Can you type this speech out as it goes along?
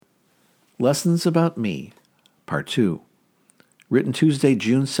Lessons About Me, Part 2. Written Tuesday,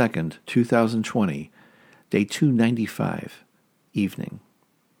 June 2nd, 2020, Day 295, Evening.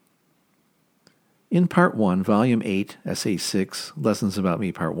 In Part 1, Volume 8, Essay 6, Lessons About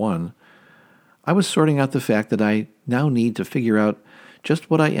Me, Part 1, I was sorting out the fact that I now need to figure out just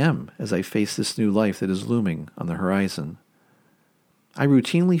what I am as I face this new life that is looming on the horizon. I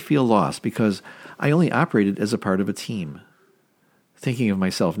routinely feel lost because I only operated as a part of a team. Thinking of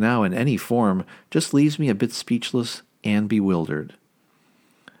myself now in any form just leaves me a bit speechless and bewildered.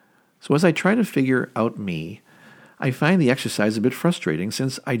 So as I try to figure out me, I find the exercise a bit frustrating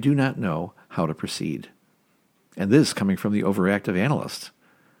since I do not know how to proceed. And this coming from the overactive analyst.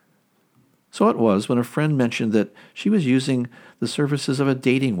 So it was when a friend mentioned that she was using the services of a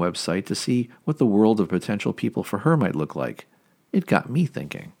dating website to see what the world of potential people for her might look like. It got me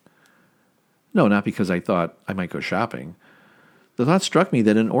thinking. No, not because I thought I might go shopping. The thought struck me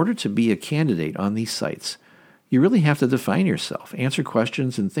that in order to be a candidate on these sites, you really have to define yourself, answer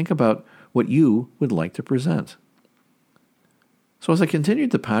questions, and think about what you would like to present. So as I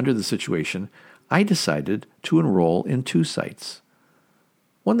continued to ponder the situation, I decided to enroll in two sites.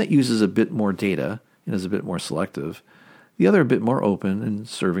 One that uses a bit more data and is a bit more selective, the other a bit more open and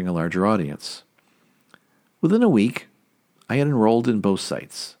serving a larger audience. Within a week, I had enrolled in both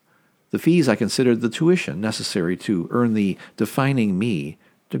sites. The fees I considered the tuition necessary to earn the Defining Me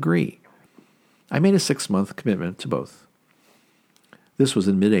degree. I made a 6-month commitment to both. This was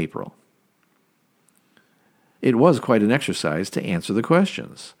in mid-April. It was quite an exercise to answer the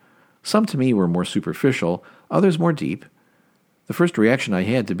questions. Some to me were more superficial, others more deep. The first reaction I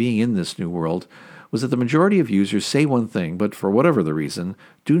had to being in this new world was that the majority of users say one thing, but for whatever the reason,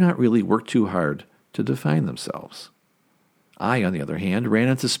 do not really work too hard to define themselves. I, on the other hand, ran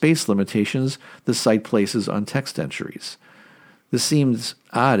into space limitations the site places on text entries. This seems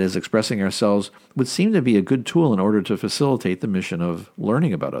odd, as expressing ourselves would seem to be a good tool in order to facilitate the mission of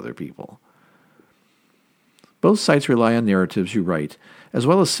learning about other people. Both sites rely on narratives you write, as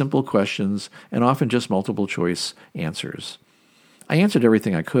well as simple questions and often just multiple choice answers. I answered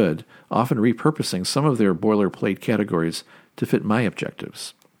everything I could, often repurposing some of their boilerplate categories to fit my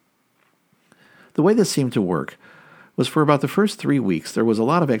objectives. The way this seemed to work was for about the first 3 weeks there was a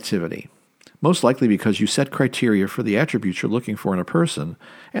lot of activity, most likely because you set criteria for the attributes you're looking for in a person,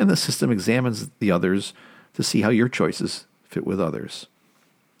 and the system examines the others to see how your choices fit with others.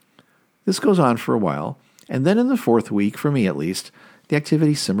 This goes on for a while, and then in the 4th week, for me at least, the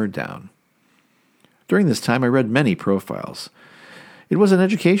activity simmered down. During this time I read many profiles. It was an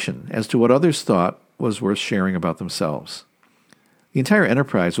education as to what others thought was worth sharing about themselves. The entire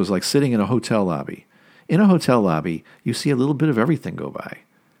enterprise was like sitting in a hotel lobby. In a hotel lobby, you see a little bit of everything go by.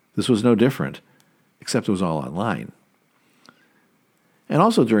 This was no different, except it was all online. And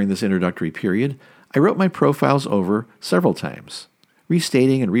also during this introductory period, I wrote my profiles over several times,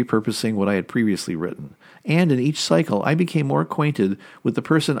 restating and repurposing what I had previously written. And in each cycle, I became more acquainted with the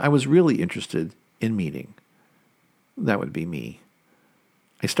person I was really interested in meeting. That would be me.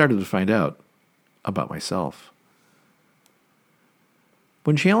 I started to find out about myself.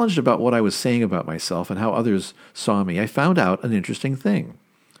 When challenged about what I was saying about myself and how others saw me, I found out an interesting thing.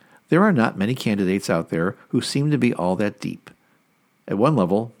 There are not many candidates out there who seem to be all that deep. At one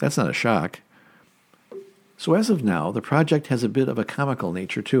level, that's not a shock. So as of now, the project has a bit of a comical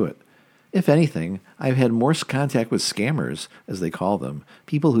nature to it. If anything, I've had more contact with scammers, as they call them,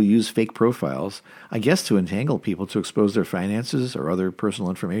 people who use fake profiles, I guess to entangle people to expose their finances or other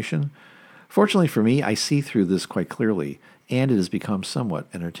personal information. Fortunately for me, I see through this quite clearly, and it has become somewhat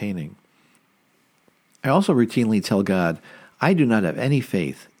entertaining. I also routinely tell God, I do not have any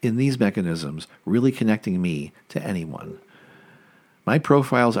faith in these mechanisms really connecting me to anyone. My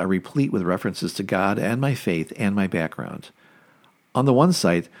profiles are replete with references to God and my faith and my background. On the one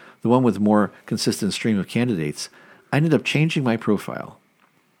site, the one with more consistent stream of candidates, I ended up changing my profile.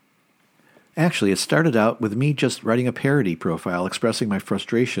 Actually, it started out with me just writing a parody profile expressing my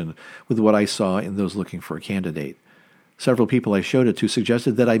frustration with what I saw in those looking for a candidate. Several people I showed it to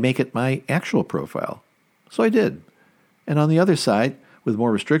suggested that I make it my actual profile. So I did. And on the other side, with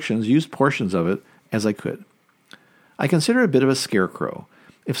more restrictions, used portions of it as I could. I consider it a bit of a scarecrow.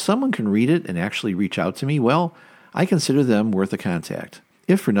 If someone can read it and actually reach out to me, well, I consider them worth a contact,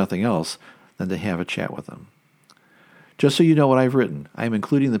 if for nothing else than to have a chat with them. Just so you know what I've written, I am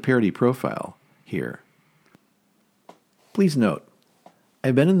including the parody profile here. Please note,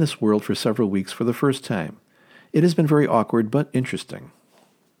 I've been in this world for several weeks for the first time. It has been very awkward but interesting.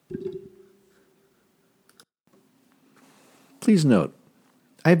 Please note,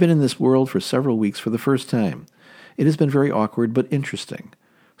 I've been in this world for several weeks for the first time. It has been very awkward but interesting.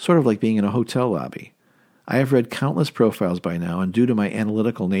 sort of like being in a hotel lobby. I have read countless profiles by now, and due to my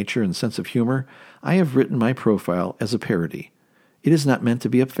analytical nature and sense of humor, I have written my profile as a parody. It is not meant to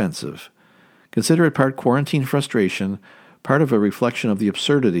be offensive. Consider it part quarantine frustration, part of a reflection of the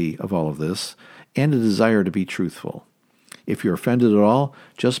absurdity of all of this, and a desire to be truthful. If you're offended at all,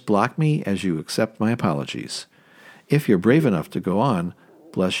 just block me as you accept my apologies. If you're brave enough to go on,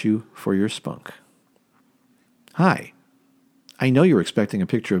 bless you for your spunk. Hi. I know you're expecting a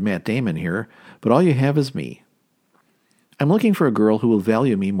picture of Matt Damon here, but all you have is me. I'm looking for a girl who will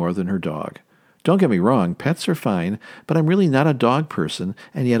value me more than her dog. Don't get me wrong, pets are fine, but I'm really not a dog person,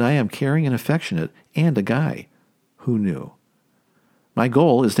 and yet I am caring and affectionate, and a guy. Who knew? My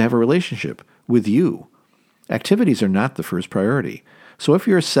goal is to have a relationship with you. Activities are not the first priority. So if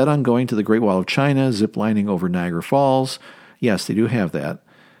you're set on going to the Great Wall of China, zip-lining over Niagara Falls, yes, they do have that,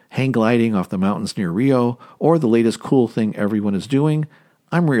 hang gliding off the mountains near Rio, or the latest cool thing everyone is doing,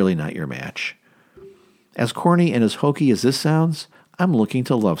 I'm really not your match. As corny and as hokey as this sounds, I'm looking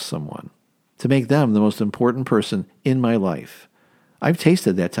to love someone, to make them the most important person in my life. I've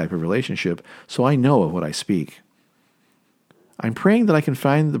tasted that type of relationship, so I know of what I speak. I'm praying that I can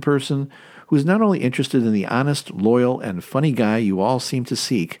find the person who is not only interested in the honest, loyal, and funny guy you all seem to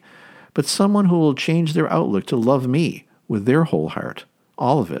seek, but someone who will change their outlook to love me with their whole heart.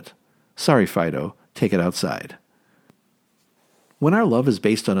 All of it. Sorry, Fido. Take it outside. When our love is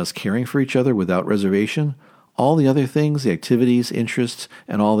based on us caring for each other without reservation, all the other things, the activities, interests,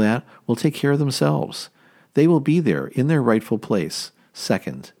 and all that will take care of themselves. They will be there in their rightful place.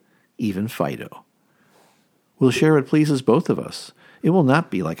 Second, even Fido. We'll share what pleases both of us. It will not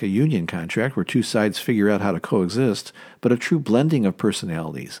be like a union contract where two sides figure out how to coexist, but a true blending of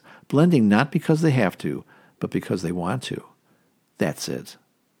personalities. Blending not because they have to, but because they want to. That's it.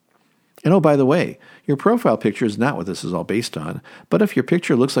 And oh, by the way, your profile picture is not what this is all based on, but if your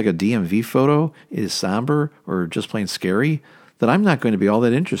picture looks like a DMV photo, is somber, or just plain scary, then I'm not going to be all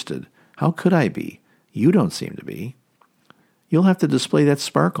that interested. How could I be? You don't seem to be. You'll have to display that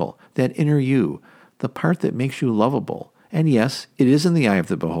sparkle, that inner you, the part that makes you lovable. And yes, it is in the eye of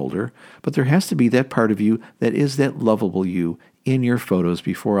the beholder, but there has to be that part of you that is that lovable you in your photos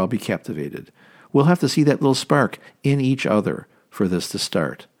before I'll be captivated. We'll have to see that little spark in each other for this to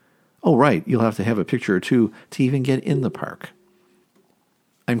start. Oh, right, you'll have to have a picture or two to even get in the park.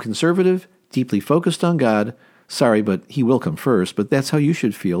 I'm conservative, deeply focused on God. Sorry, but he will come first, but that's how you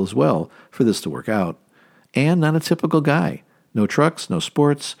should feel as well for this to work out. And not a typical guy. No trucks, no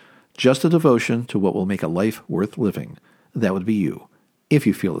sports, just a devotion to what will make a life worth living. That would be you, if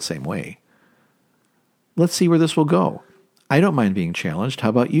you feel the same way. Let's see where this will go. I don't mind being challenged. How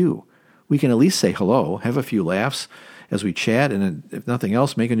about you? We can at least say hello, have a few laughs as we chat, and if nothing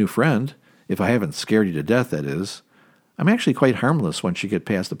else, make a new friend. If I haven't scared you to death, that is. I'm actually quite harmless once you get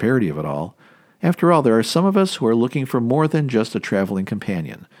past the parody of it all. After all, there are some of us who are looking for more than just a traveling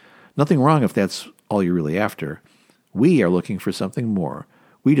companion. Nothing wrong if that's all you're really after. We are looking for something more.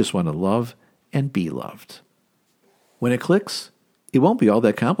 We just want to love and be loved. When it clicks, it won't be all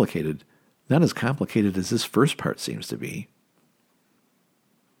that complicated. Not as complicated as this first part seems to be.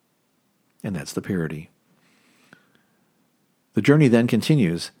 And that's the parody. The journey then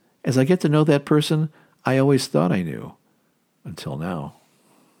continues as I get to know that person I always thought I knew, until now.